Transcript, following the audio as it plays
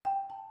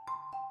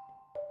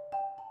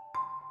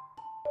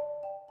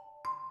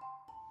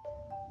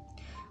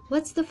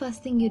What's the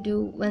first thing you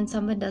do when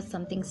someone does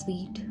something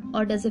sweet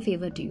or does a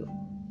favor to you?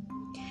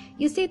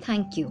 You say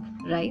thank you,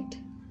 right?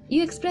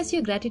 You express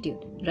your gratitude,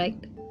 right?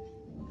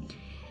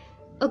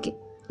 Okay,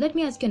 let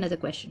me ask you another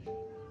question.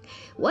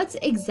 What's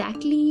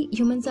exactly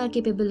humans are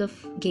capable of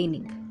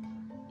gaining?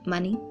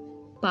 Money,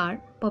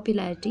 power,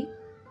 popularity?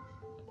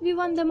 We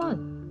want them all.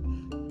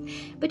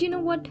 But you know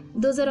what?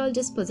 Those are all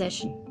just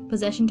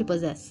possession to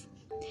possess.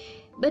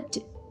 But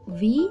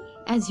we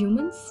as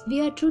humans, we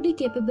are truly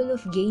capable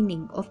of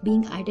gaining, of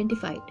being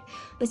identified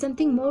by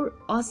something more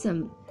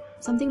awesome,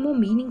 something more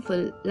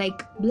meaningful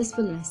like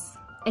blissfulness,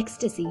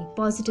 ecstasy,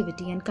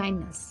 positivity and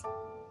kindness.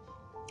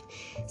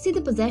 See,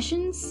 the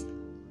possession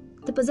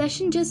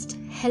just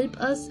help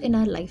us in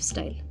our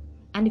lifestyle.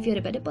 And if you're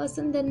a better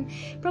person, then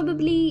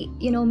probably,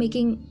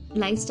 making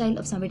lifestyle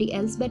of somebody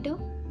else better.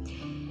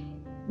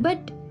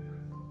 But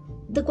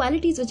the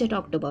qualities which I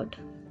talked about,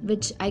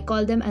 which I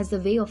call them as the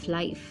way of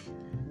life,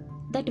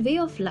 that way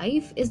of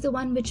life is the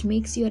one which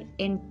makes your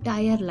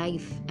entire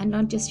life and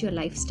not just your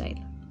lifestyle.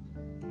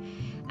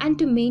 And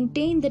to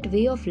maintain that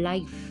way of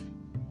life,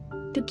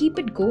 to keep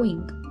it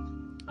going,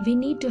 we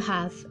need to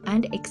have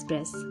and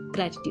express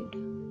gratitude.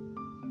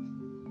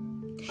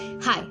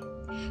 Hi,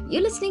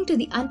 you're listening to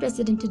the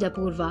Unprecedented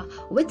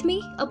Apurva with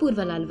me,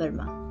 Apurva Lal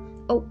Verma.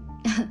 Oh,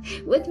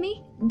 with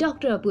me,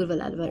 Dr. Apurva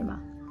Lal Verma,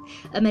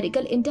 a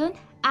medical intern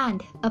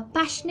and a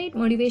passionate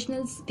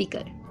motivational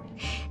speaker.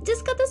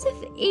 जिसका तो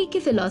सिर्फ एक ही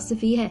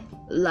philosophy है,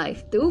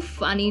 life too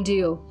funny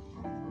duo.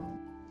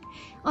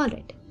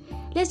 Alright,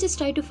 let's just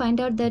try to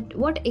find out that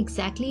what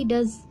exactly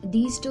does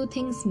these two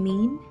things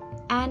mean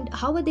and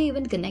how are they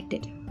even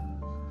connected.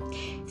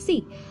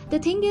 See, the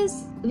thing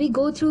is, we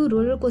go through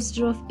roller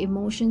coaster of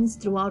emotions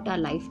throughout our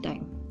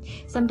lifetime.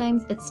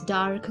 Sometimes it's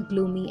dark,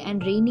 gloomy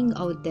and raining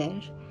out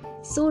there,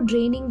 so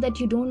draining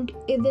that you don't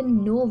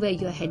even know where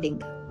you're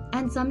heading.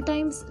 And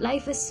sometimes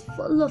life is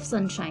full of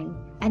sunshine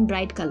and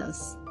bright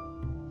colors.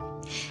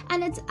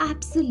 And it's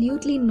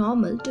absolutely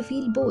normal to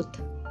feel both.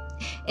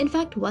 In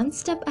fact, one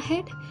step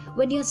ahead,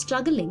 when you're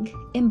struggling,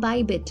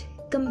 imbibe it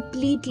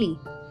completely.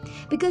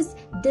 Because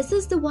this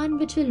is the one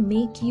which will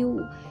make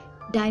you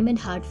diamond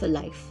hard for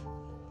life.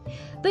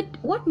 But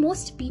what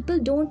most people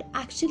don't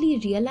actually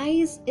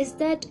realize is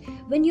that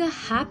when you're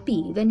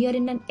happy, when you're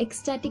in an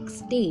ecstatic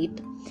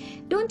state,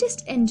 don't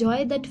just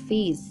enjoy that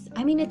phase.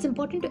 I mean, it's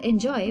important to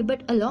enjoy,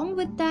 but along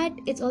with that,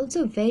 it's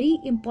also very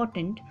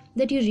important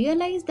that you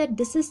realize that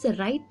this is the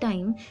right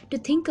time to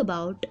think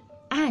about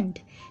and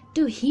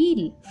to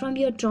heal from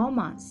your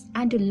traumas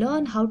and to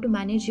learn how to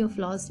manage your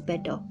flaws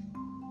better.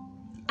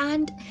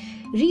 And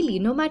really,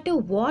 no matter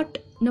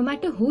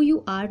who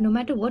you are, no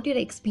matter what your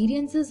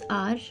experiences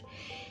are,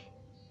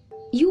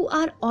 you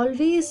are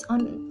always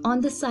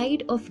on the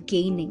side of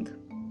gaining.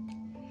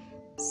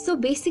 So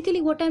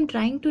basically what I'm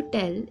trying to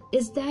tell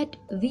is that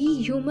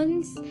we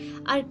humans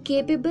are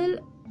capable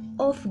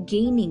of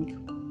gaining,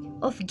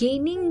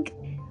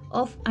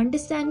 of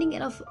understanding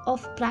and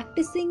of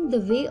practicing the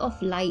way of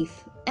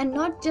life, and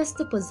not just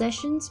the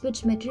possessions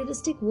which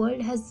materialistic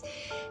world has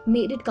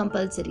made it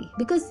compulsory.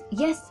 Because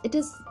yes, it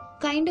is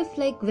kind of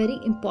like very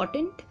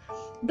important,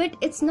 but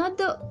it's not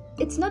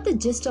the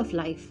gist of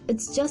life.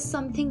 It's just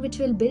something which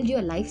will build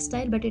your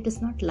lifestyle, but it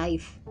is not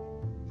life.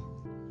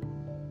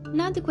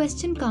 Now the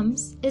question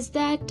comes is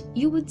that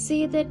you would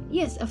say that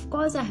yes, of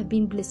course I have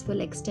been blissful,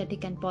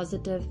 ecstatic and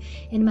positive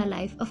in my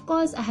life. Of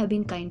course I have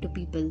been kind to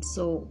people.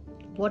 So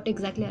what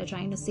exactly are you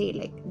trying to say?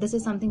 Like, this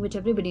is something which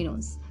everybody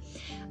knows.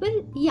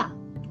 Well, yeah,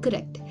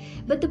 correct.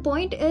 But the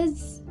point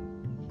is,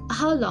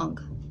 how long?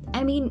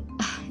 I mean,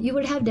 you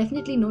would have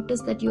definitely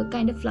noticed that you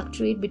kind of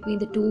fluctuate between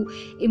the two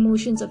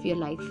emotions of your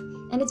life.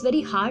 And it's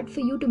very hard for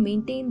you to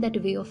maintain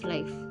that way of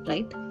life,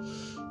 right?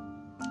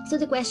 So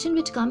the question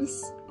which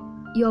comes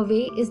your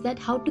way is that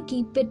how to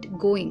keep it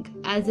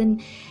going. As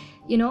in,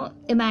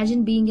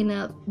 imagine being in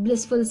a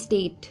blissful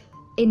state,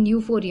 in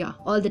euphoria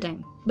all the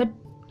time. But,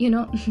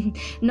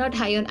 not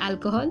high on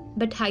alcohol,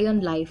 but high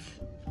on life.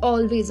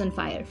 Always on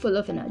fire, full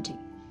of energy.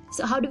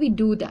 So how do we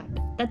do that?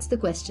 That's the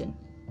question.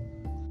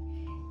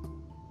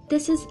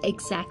 This is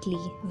exactly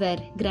where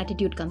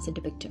gratitude comes into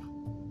picture.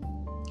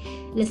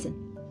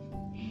 Listen,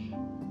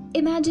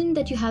 imagine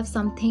that you have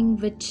something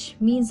which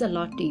means a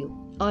lot to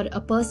you, or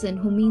a person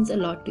who means a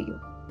lot to you,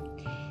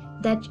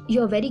 that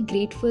you're very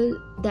grateful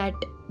that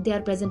they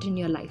are present in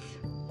your life.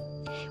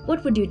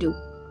 What would you do?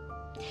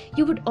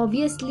 You would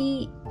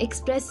obviously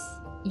express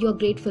your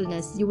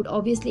gratefulness. You would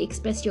obviously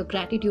express your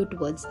gratitude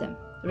towards them,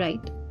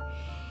 right?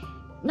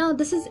 Now,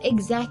 this is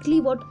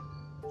exactly what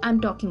I'm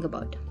talking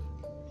about.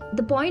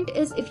 The point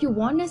is, if you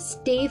want to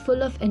stay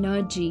full of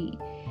energy,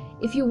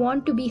 if you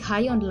want to be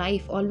high on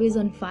life, always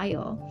on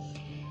fire,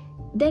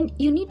 then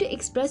you need to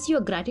express your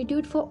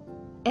gratitude for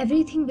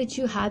everything which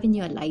you have in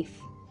your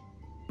life.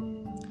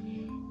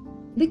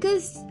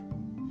 Because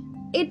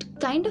it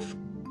kind of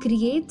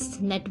creates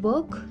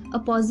a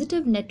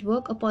positive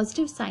network, a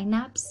positive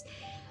synapse,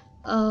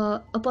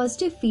 a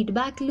positive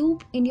feedback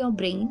loop in your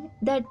brain,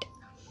 that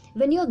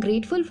when you're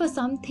grateful for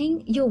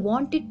something, you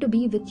want it to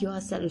be with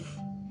yourself.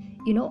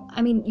 You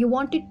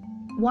want it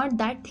want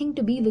that thing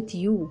to be with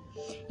you.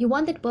 You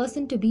want that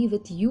person to be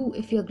with you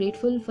if you're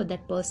grateful for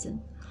that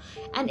person.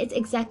 And it's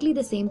exactly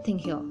the same thing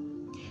here.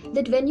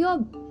 That when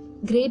you're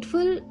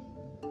grateful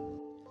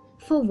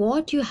for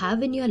what you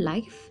have in your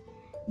life,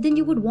 then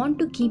you would want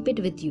to keep it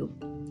with you.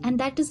 And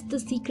that is the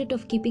secret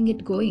of keeping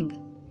it going.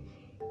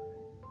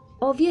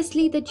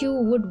 Obviously that you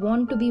would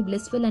want to be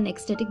blissful and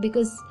ecstatic,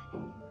 because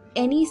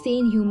any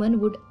sane human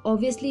would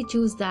obviously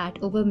choose that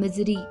over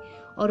misery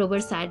or over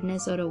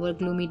sadness or over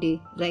gloomy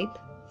day, right?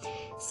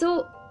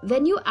 So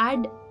when you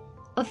add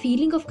a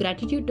feeling of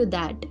gratitude to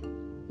that,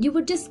 you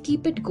would just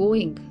keep it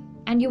going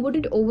and you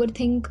wouldn't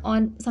overthink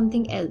on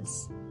something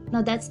else.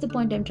 Now that's the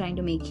point I'm trying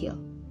to make here.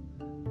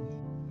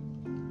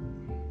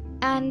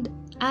 And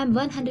I'm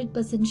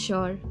 100%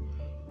 sure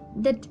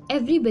that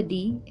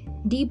everybody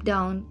deep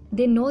down,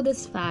 they know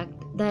this fact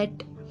that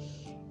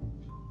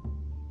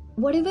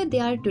whatever they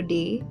are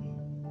today,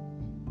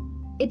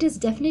 it is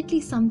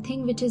definitely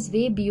something which is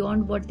way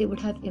beyond what they would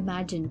have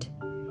imagined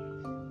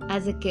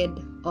as a kid,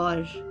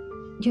 or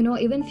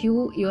even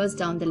few years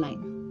down the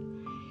line.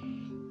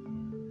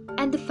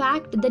 And the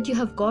fact that you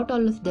have got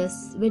all of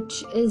this,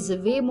 which is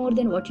way more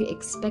than what you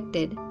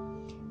expected,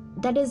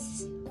 that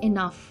is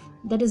enough.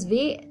 That is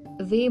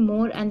way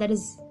more, and that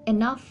is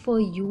enough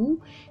for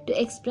you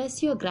to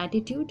express your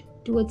gratitude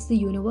towards the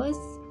universe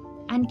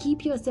and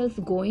keep yourself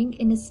going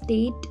in a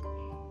state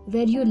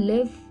where you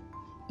live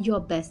your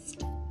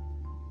best.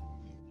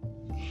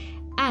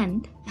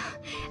 And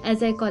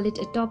as I call it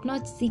a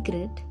top-notch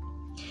secret,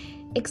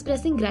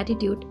 expressing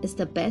gratitude is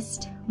the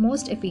best,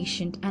 most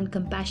efficient and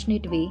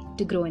compassionate way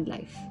to grow in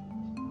life.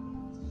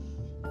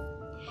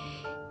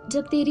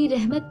 जब तेरी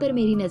रहमत पर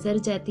मेरी नजर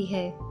जाती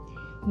है,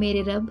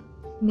 मेरे रब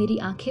मेरी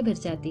आंखें भर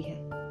जाती है।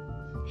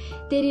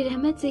 तेरी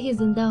रहमत से ही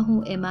जिंदा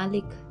हूँ ए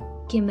मालिक,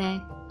 कि मैं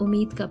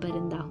उम्मीद का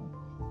परिंदा हूँ।